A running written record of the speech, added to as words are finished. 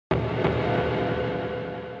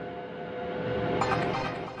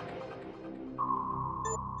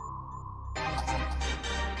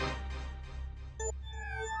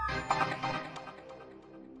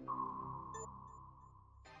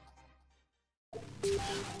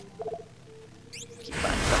Keep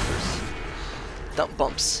buying dumpers. Dump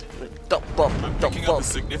bumps. Dump bump. I'm Dump picking up bump. a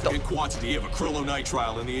significant quantity of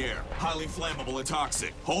acrylonitrile in the air. Highly flammable and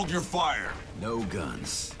toxic. Hold your fire. No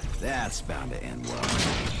guns. That's bound to end well.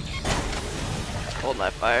 Hold my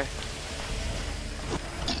fire.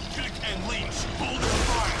 Pick and leash. Hold your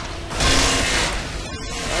fire.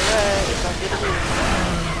 Alright, it's not good to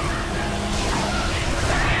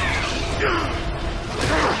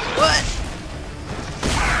What?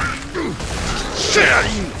 Shit out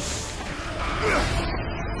of you!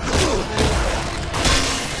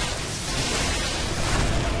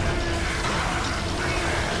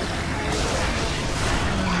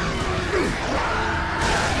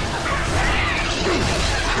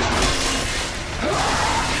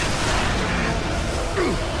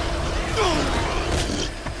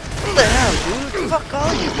 What the hell, dude? Fuck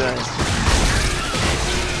all you guys.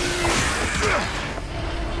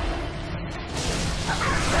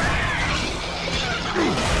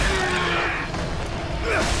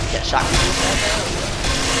 Get shot with that now.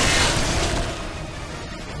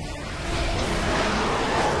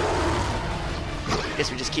 Guess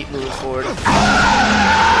we just keep moving forward.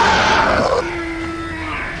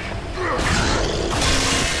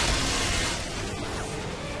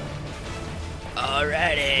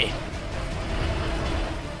 Alrighty.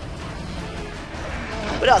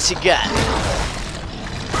 What else you got?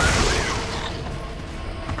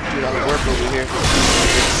 Doing all the work over here.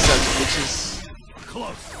 Sons of bitches.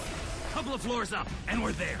 Close. Couple of floors up, and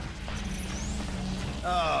we're there.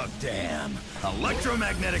 Oh, damn.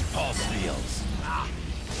 Electromagnetic pulse fields. Ah.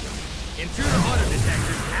 Intruder auto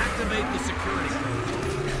detectors activate the security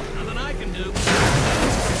code. Nothing I can do. The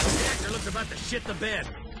reactor looks about to shit the bed.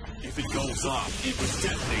 If it goes off, it would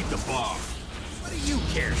detonate the bomb. What do you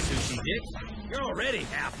care, Sushi Dick? You're already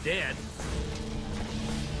half dead.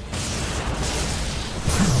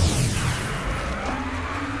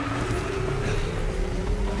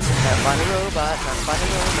 Trying to find a robot,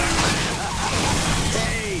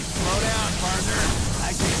 Hey, slow down, partner.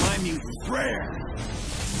 I think my mutant's rare.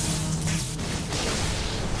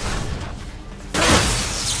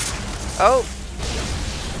 Oh!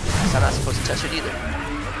 So I'm not supposed to touch it either.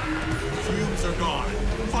 Fumes are gone.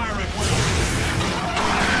 Fire at will.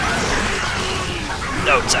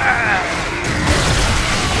 No time!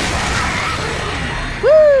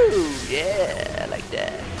 Woo! Yeah, I like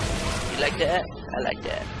that. You like that? I like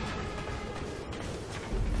that.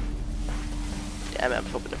 Damn it, I'm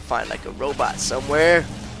hoping to find like a robot somewhere.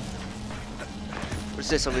 What's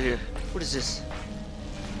this over here? What is this?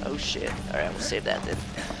 Oh shit. Alright, we'll save that then.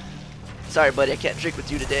 Sorry buddy, I can't drink with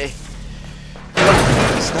you today.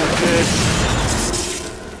 It's not good.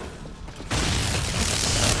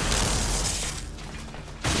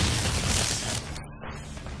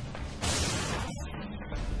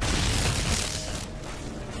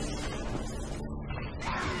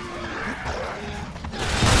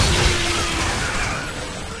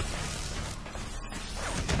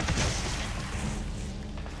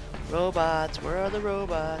 Robots, where are the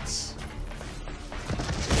robots?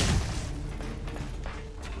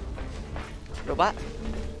 Robot?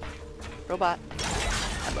 Robot?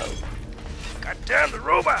 Ammo. God damn the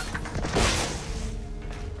robot!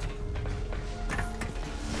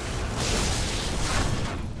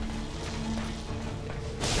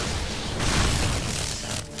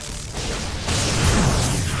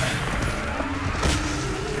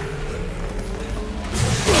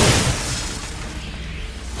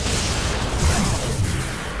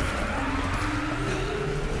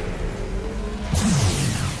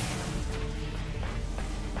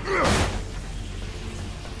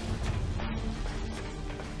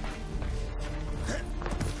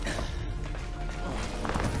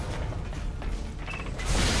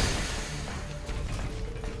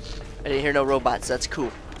 I didn't hear no robots, that's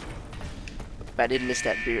cool. But I did miss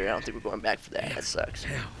that beer, I don't think we're going back for that, that sucks.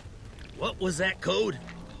 What was that code?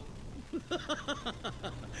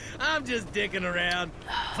 I'm just dicking around.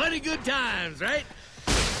 Funny good times, right?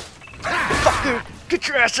 Fucker! Get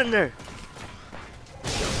your ass in there!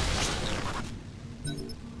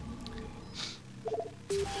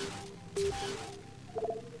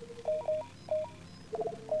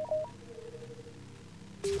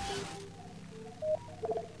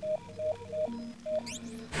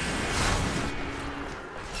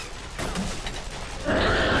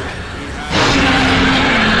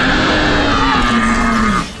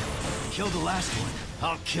 Kill the last one.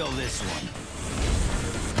 I'll kill this one.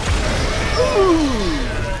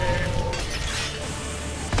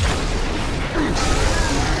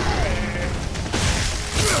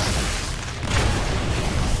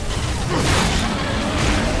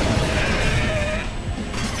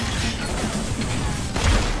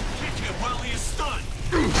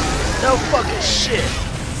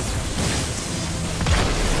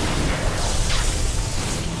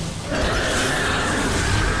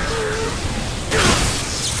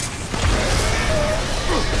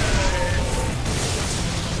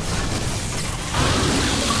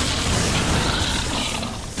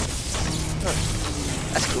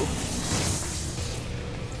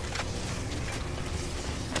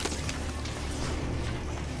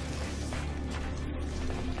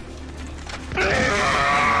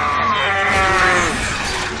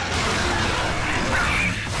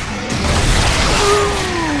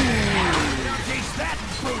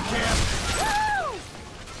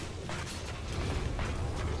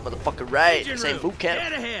 Motherfucker, right? Engine Same room, boot camp.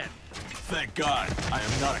 dead ahead. Thank God, I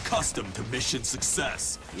am not accustomed to mission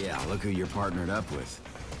success. Yeah, look who you're partnered up with.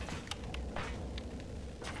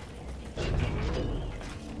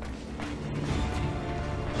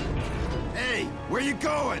 Hey, where you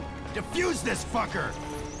going? Defuse this fucker!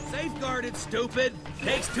 Safeguarded, stupid.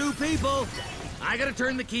 Takes 2 people. I gotta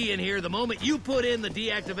turn the key in here the moment you put in the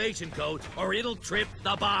deactivation code, or it'll trip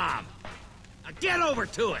the bomb. Now get over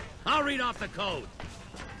to it. I'll read off the code.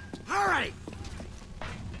 All right.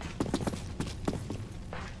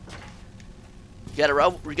 You got a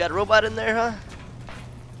robot in there, huh?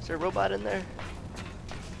 Is there a robot in there?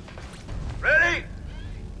 Ready?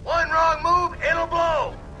 One wrong move, it'll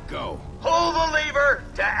blow. Go. Pull the lever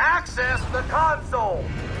to access the console.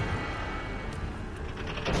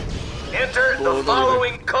 Enter Pull the the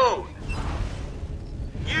following code.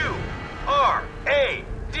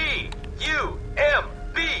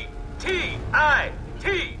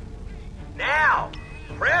 URADUMBTIT. Now,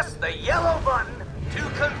 press the yellow button to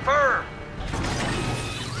confirm.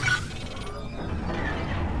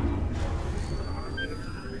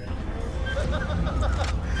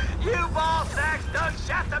 You ball sacks done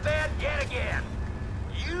shot the bed yet again.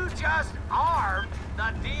 You just armed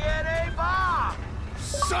the DNA bomb.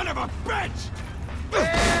 Son of a bitch!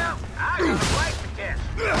 Well, I got a flight to catch.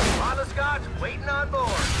 Father Scott's waiting on board.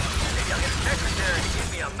 Maybe I'll get the secretary to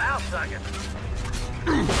give me a mouth sucking.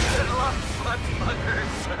 Good luck,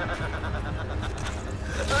 buttfuckers.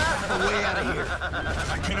 Way out of here.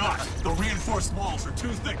 I cannot. The reinforced walls are too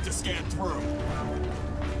thick to scan through.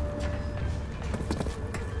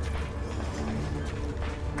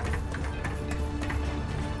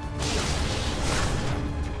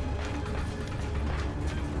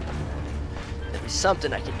 There'd be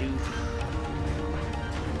something I can do.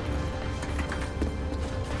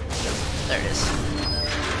 There it is.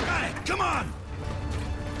 Got it! Come on!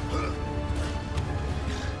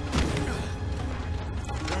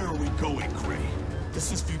 Where are we going, Gray?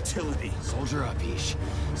 This is futility. Soldier up, Ish.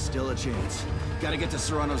 Still a chance. Gotta get to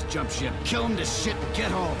Serrano's jump ship, kill him to shit, and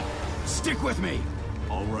get home. Stick with me!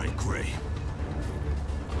 All right, Gray.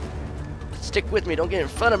 Stick with me, don't get in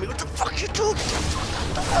front of me. What the fuck you doing?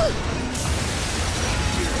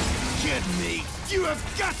 You're kidding me? You have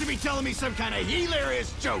got to be telling me some kind of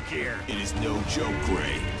hilarious joke here! It is no joke,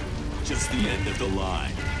 Gray. Just the end of the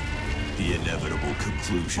line. The inevitable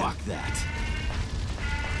conclusion. Fuck that.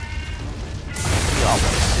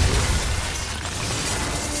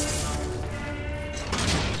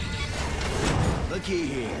 Looky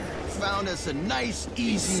here. Found us a nice,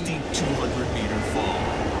 easy... Steep 200-meter fall.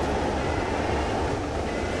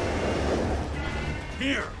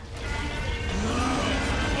 Here!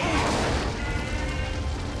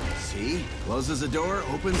 See? Closes a door,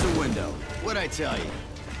 opens a window. What'd I tell you?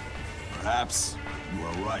 Perhaps you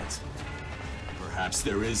are right. Perhaps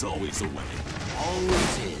there is always a way.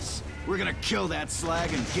 Always is. We're gonna kill that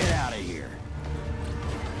slag and get out of here.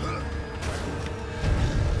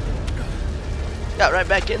 Got right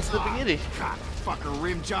back into the beginning. God, fucker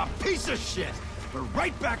rim job, piece of shit! We're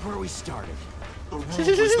right back where we started. The room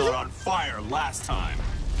was not on fire last time.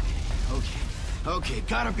 Okay,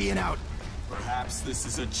 gotta be an out. Perhaps this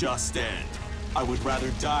is a just end. I would rather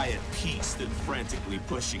die at peace than frantically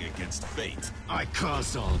pushing against fate. I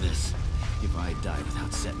caused all this. If I die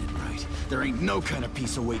without setting it right, there ain't no kind of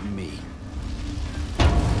peace awaiting me.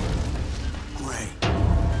 Gray.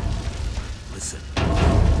 Listen.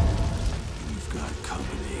 You've got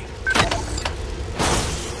company.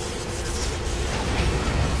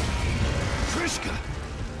 Trishka!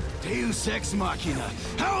 Deus Ex Machina!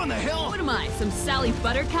 How in the hell? What am I, some Sally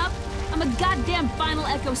Buttercup? I'm a goddamn Final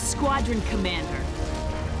Echo Squadron commander.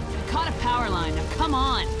 I caught a power line, now come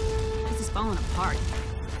on. This is falling apart.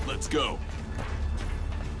 Let's go.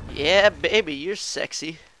 Yeah, baby, you're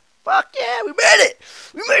sexy. Fuck yeah, we made it!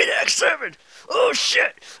 We made X7! Oh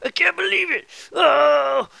shit! I can't believe it!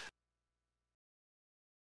 Oh!